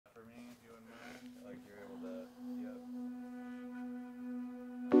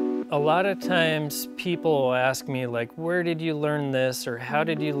A lot of times people will ask me, like, where did you learn this, or how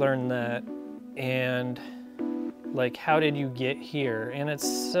did you learn that, and like, how did you get here? And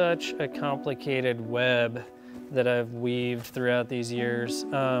it's such a complicated web that I've weaved throughout these years.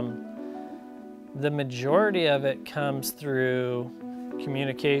 The majority of it comes through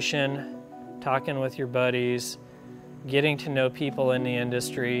communication, talking with your buddies, getting to know people in the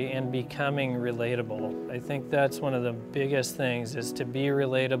industry, and becoming relatable. I think that's one of the biggest things, is to be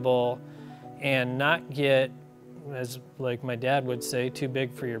relatable and not get, as like my dad would say, too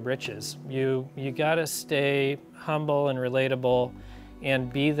big for your britches. You gotta stay humble and relatable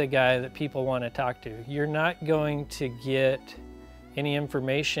and be the guy that people want to talk to. You're not going to get any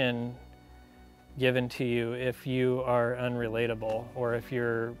information given to you if you are unrelatable or if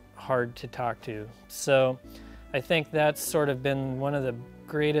you're hard to talk to. So I think that's sort of been one of the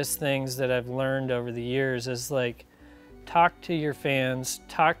greatest things that I've learned over the years, is like, talk to your fans,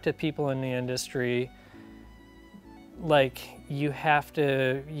 talk to people in the industry. Like, you have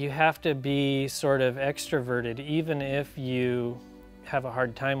to be sort of extroverted, even if you have a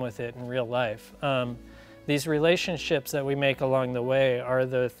hard time with it in real life. These relationships that we make along the way are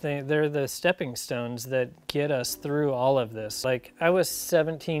they're the stepping stones that get us through all of this. Like, I was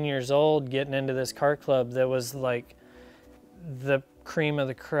 17 years old getting into this car club that was like the cream of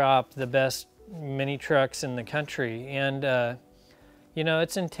the crop, the best mini trucks in the country. And, you know,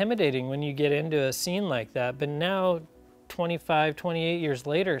 it's intimidating when you get into a scene like that. But now, 25, 28 years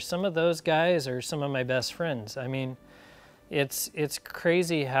later, some of those guys are some of my best friends. I mean, it's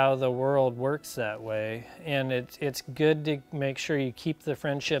crazy how the world works that way, and it's good to make sure you keep the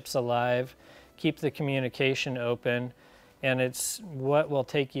friendships alive, keep the communication open, and it's what will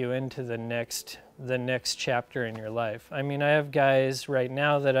take you into the next chapter in your life. I mean, I have guys right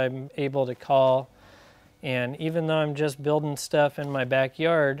now that I'm able to call, and even though I'm just building stuff in my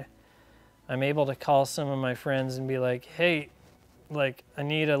backyard, I'm able to call some of my friends and be like, hey, like, I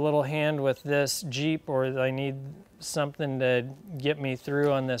need a little hand with this Jeep, or I need something to get me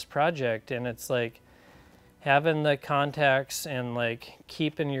through on this project. And it's like having the contacts and like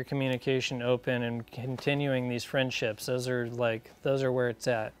keeping your communication open and continuing these friendships. Those are where it's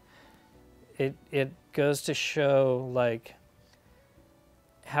at. It goes to show like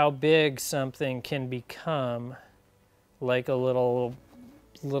how big something can become, like a little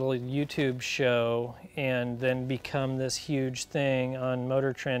YouTube show, and then become this huge thing on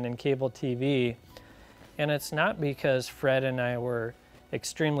Motor Trend and cable TV. And it's not because Fred and I were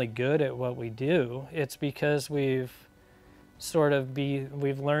extremely good at what we do. It's because we've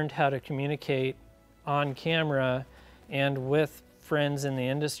learned how to communicate on camera and with friends in the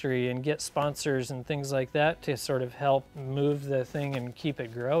industry and get sponsors and things like that to sort of help move the thing and keep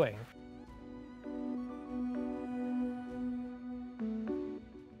it growing.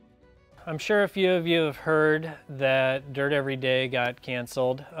 I'm sure a few of you have heard that Dirt Every Day got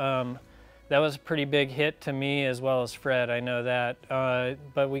canceled. That was a pretty big hit to me as well as Fred, I know that.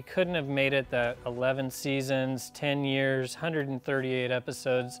 But we couldn't have made it that 11 seasons, 10 years, 138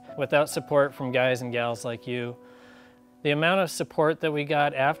 episodes without support from guys and gals like you. The amount of support that we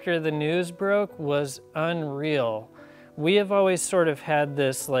got after the news broke was unreal. We have always sort of had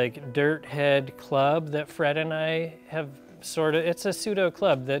this like Dirthead club that Fred and I have it's a pseudo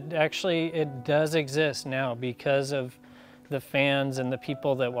club that actually it does exist now because of the fans and the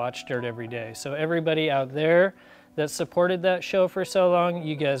people that watch Dirt Every Day. So everybody out there that supported that show for so long,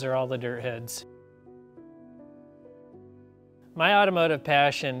 you guys are all the dirt heads. My automotive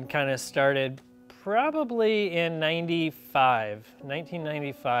passion kind of started probably in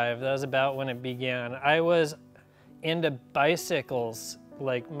 1995. That was about when it began. I was into bicycles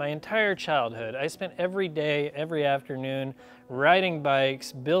like my entire childhood. I spent every day, every afternoon riding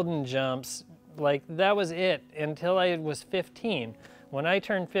bikes, building jumps. Like, that was it until I was 15. When I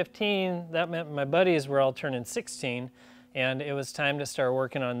turned 15, that meant my buddies were all turning 16, and it was time to start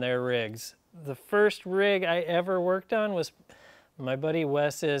working on their rigs. The first rig I ever worked on was my buddy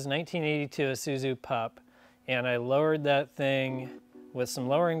Wes's 1982 Isuzu Pup, and I lowered that thing with some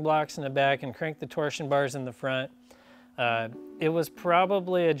lowering blocks in the back and cranked the torsion bars in the front. It was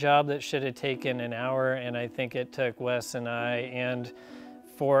probably a job that should have taken an hour, and I think it took Wes and I and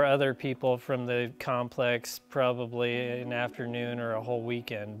 4 other people from the complex probably an afternoon or a whole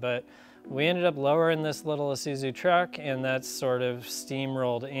weekend. But we ended up lowering this little Isuzu truck, and that sort of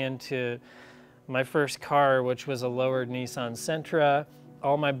steamrolled into my first car, which was a lowered Nissan Sentra.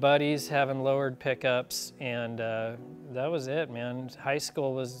 All my buddies having lowered pickups, and that was it, man. High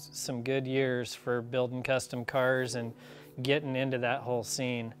school was some good years for building custom cars and getting into that whole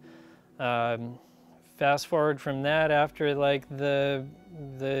scene. fast forward from that, after like the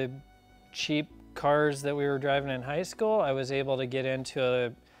cheap cars that we were driving in high school, I was able to get into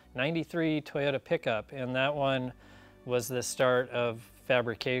a 93 Toyota pickup, and that one was the start of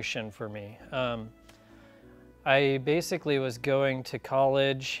fabrication for me. I basically was going to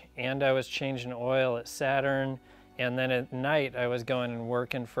college and I was changing oil at Saturn, and then at night I was going and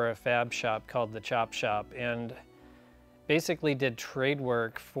working for a fab shop called the Chop Shop, and basically did trade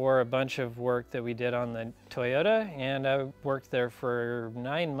work for a bunch of work that we did on the Toyota, and I worked there for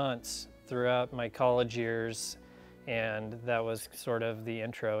 9 months throughout my college years, and that was sort of the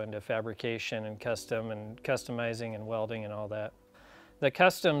intro into fabrication and customizing and welding and all that. The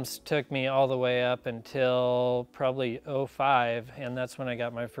customs took me all the way up until probably '05, and that's when I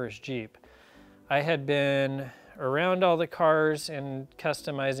got my first Jeep. I had been around all the cars and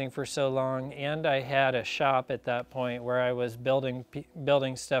customizing for so long, and I had a shop at that point where I was building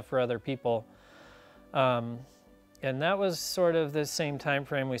stuff for other people. And that was sort of the same time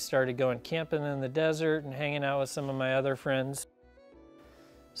frame we started going camping in the desert and hanging out with some of my other friends.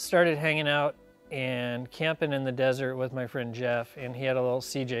 Started hanging out and camping in the desert with my friend Jeff, and he had a little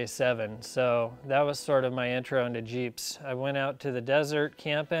CJ7. So that was sort of my intro into Jeeps. I went out to the desert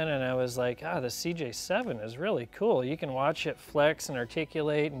camping and I was like, the CJ7 is really cool. You can watch it flex and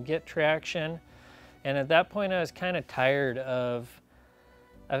articulate and get traction. And at that point I was kind of tired of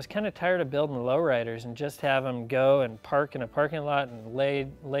building lowriders and just have them go and park in a parking lot and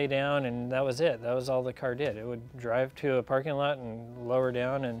lay down, and that was it. That was all the car did. It would drive to a parking lot and lower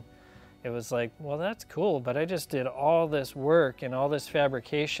down, and it was like, well, that's cool, but I just did all this work and all this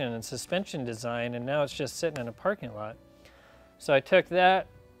fabrication and suspension design, and now it's just sitting in a parking lot. So I took that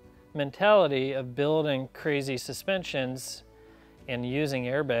mentality of building crazy suspensions and using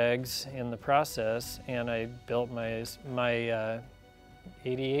airbags in the process, and I built my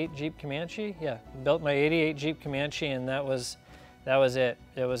 88 Jeep Comanche. Yeah, built my 88 Jeep Comanche, and that was it.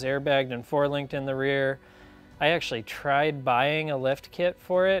 It was airbagged and four-linked in the rear. I actually tried buying a lift kit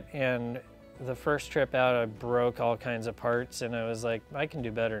for it, and the first trip out I broke all kinds of parts, and I was like, I can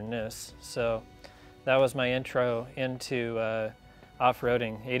do better than this. So that was my intro into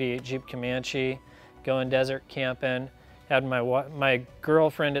off-roading. 88 Jeep Comanche, going desert camping. Had my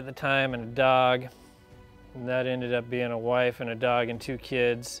girlfriend at the time and a dog, and that ended up being a wife and a dog and 2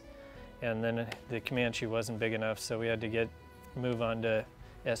 kids. And then the Comanche wasn't big enough, so we had to move on to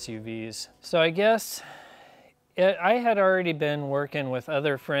SUVs. So I guess I had already been working with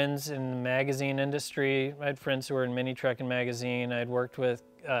other friends in the magazine industry. I had friends who were in Mini Trucking Magazine. I'd worked with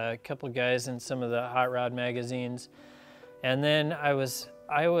a couple guys in some of the hot rod magazines. And then I was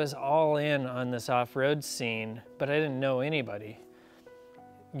all in on this off-road scene, but I didn't know anybody.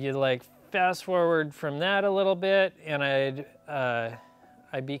 You like fast forward from that a little bit, and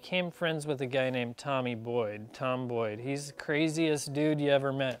I became friends with a guy named Tom Boyd. He's the craziest dude you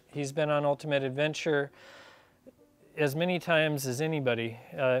ever met. He's been on Ultimate Adventure as many times as anybody.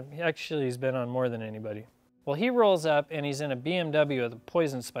 Actually, he's been on more than anybody. Well, he rolls up and he's in a BMW with a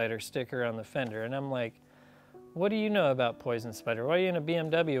Poison Spider sticker on the fender, and I'm like, what do you know about Poison Spider? Why are you in a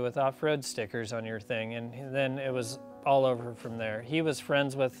BMW with off-road stickers on your thing? And then it was all over from there. He was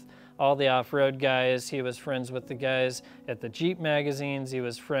friends with all the off-road guys. He was friends with the guys at the Jeep magazines. He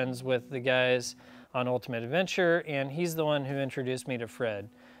was friends with the guys on Ultimate Adventure, and he's the one who introduced me to Fred.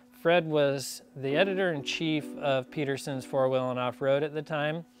 Fred was the editor-in-chief of Peterson's 4-Wheel and Off-Road at the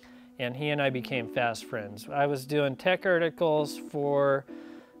time, and he and I became fast friends. I was doing tech articles for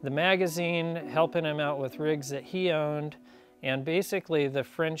the magazine, helping him out with rigs that he owned, and basically the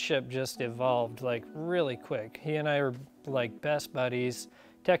friendship just evolved like really quick. He and I were like best buddies,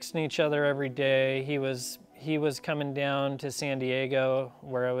 texting each other every day. He was coming down to San Diego,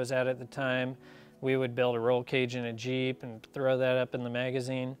 where I was at the time. We would build a roll cage in a Jeep and throw that up in the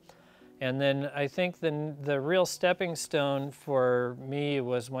magazine. And then I think the real stepping stone for me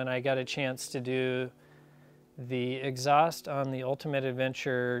was when I got a chance to do the exhaust on the Ultimate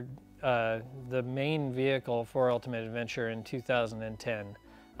Adventure, the main vehicle for Ultimate Adventure in 2010.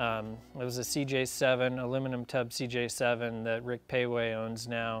 It was a CJ7, aluminum tub CJ7 that Rick Payway owns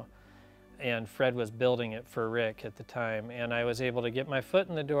now. And Fred was building it for Rick at the time. And I was able to get my foot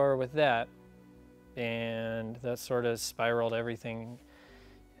in the door with that. And that sort of spiraled everything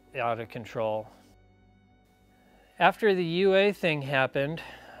out of control. After the UA thing happened,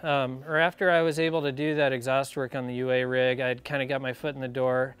 or after I was able to do that exhaust work on the UA rig, I'd kind of got my foot in the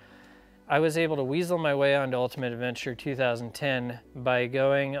door. I was able to weasel my way onto Ultimate Adventure 2010 by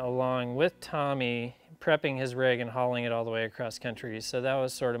going along with Tommy, prepping his rig and hauling it all the way across country. So that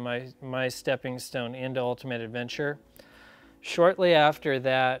was sort of my stepping stone into Ultimate Adventure. Shortly after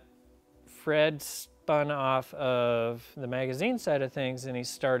that, Fred spun off of the magazine side of things, and he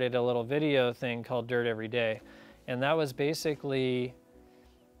started a little video thing called Dirt Every Day. And that was basically,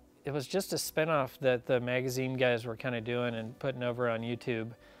 it was just a spinoff that the magazine guys were kind of doing and putting over on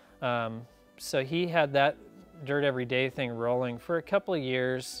YouTube. So he had that Dirt Every Day thing rolling for a couple of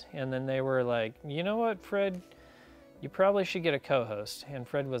years, and then they were like, you know what, Fred, you probably should get a co-host. And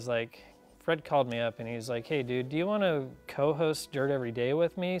Fred called me up and he was like, hey dude, do you want to co-host Dirt Every Day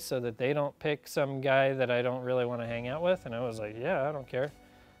with me so that they don't pick some guy that I don't really want to hang out with? And I was like, yeah, I don't care.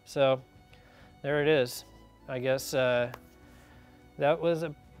 So there it is. I guess that was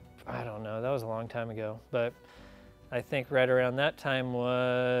I don't know, that was a long time ago, but I think right around that time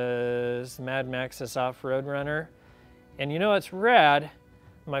was Mad Max's Off-Road Runner. And you know, it's rad.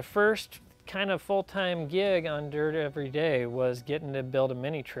 My first kind of full-time gig on Dirt Every Day was getting to build a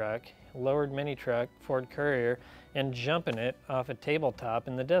mini truck, lowered mini truck, Ford Courier, and jumping it off a tabletop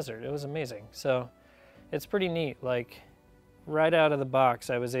in the desert. It was amazing. So it's pretty neat. Like right out of the box,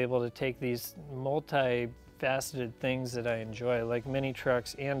 I was able to take these multi-faceted things that I enjoy, like mini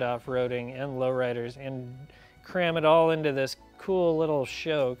trucks and off-roading and lowriders, and cram it all into this cool little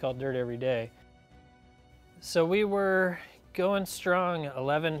show called Dirt Every Day. So we were going strong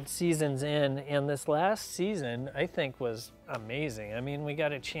 11 seasons in, and this last season I think was amazing. I mean, we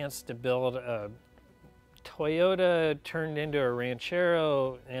got a chance to build a Toyota turned into a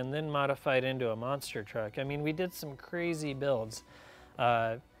Ranchero and then modified into a monster truck. I mean, we did some crazy builds.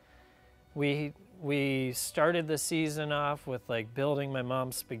 We started the season off with like building my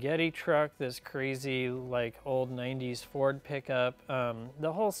mom's spaghetti truck, this crazy like old 90s Ford pickup.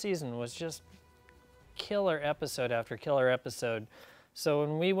 The whole season was just killer episode after killer episode. So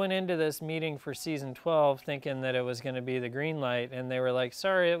when we went into this meeting for season 12 thinking that it was going to be the green light, and they were like,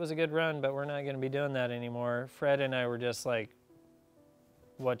 sorry, it was a good run, but we're not going to be doing that anymore, Fred and I were just like,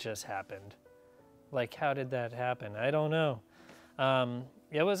 what just happened? Like, how did that happen? I don't know.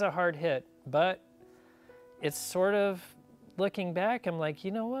 It was a hard hit, but it's sort of, looking back, I'm like,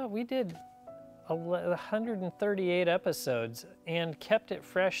 you know what? We did 138 episodes and kept it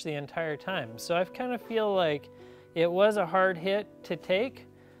fresh the entire time. So I kind of feel like it was a hard hit to take,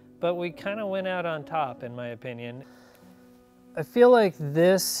 but we kind of went out on top, in my opinion. I feel like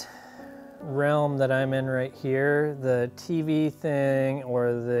this realm that I'm in right here, the TV thing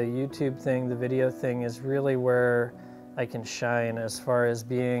or the YouTube thing, the video thing, is really where I can shine as far as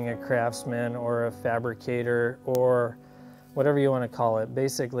being a craftsman or a fabricator or whatever you want to call it.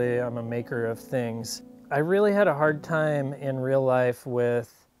 Basically, I'm a maker of things. I really had a hard time in real life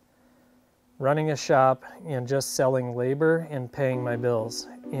with running a shop and just selling labor and paying my bills.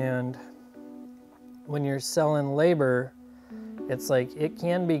 And when you're selling labor, it's like, it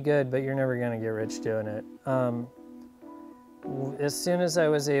can be good, but you're never going to get rich doing it. As soon as I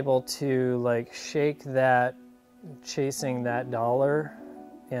was able to like shake that, chasing that dollar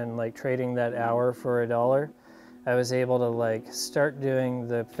and like trading that hour for $1, I was able to like start doing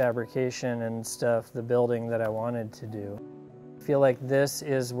the fabrication and stuff, the building that I wanted to do. I feel like this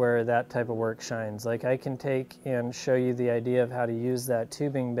is where that type of work shines. Like, I can take and show you the idea of how to use that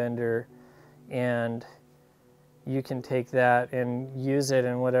tubing bender, and you can take that and use it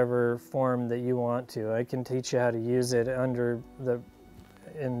in whatever form that you want to. I can teach you how to use it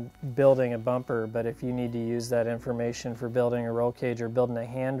in building a bumper, but if you need to use that information for building a roll cage or building a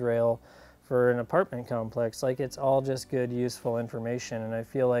handrail for an apartment complex, like, it's all just good, useful information. And I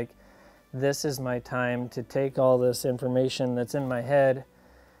feel like this is my time to take all this information that's in my head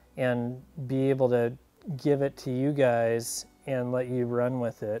and be able to give it to you guys and let you run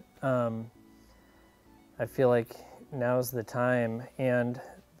with it. I feel like now's the time, and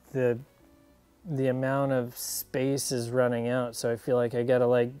the amount of space is running out, so I feel like I gotta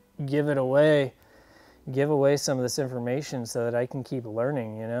like give away some of this information so that I can keep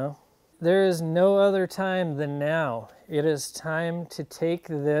learning, you know? There is no other time than now. It is time to take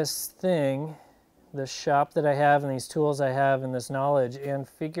this thing, the shop that I have and these tools I have and this knowledge, and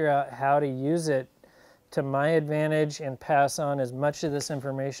figure out how to use it to my advantage and pass on as much of this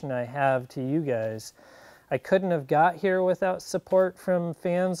information I have to you guys. I couldn't have got here without support from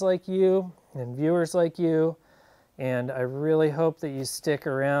fans like you and viewers like you, and I really hope that you stick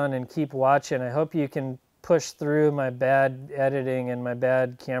around and keep watching. I hope you can push through my bad editing and my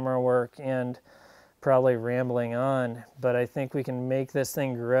bad camera work and probably rambling on, but I think we can make this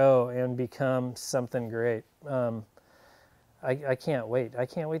thing grow and become something great. I can't wait. I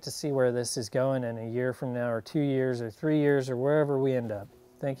can't wait to see where this is going in a year from now, or 2 years, or 3 years, or wherever we end up.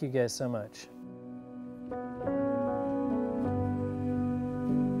 Thank you guys so much.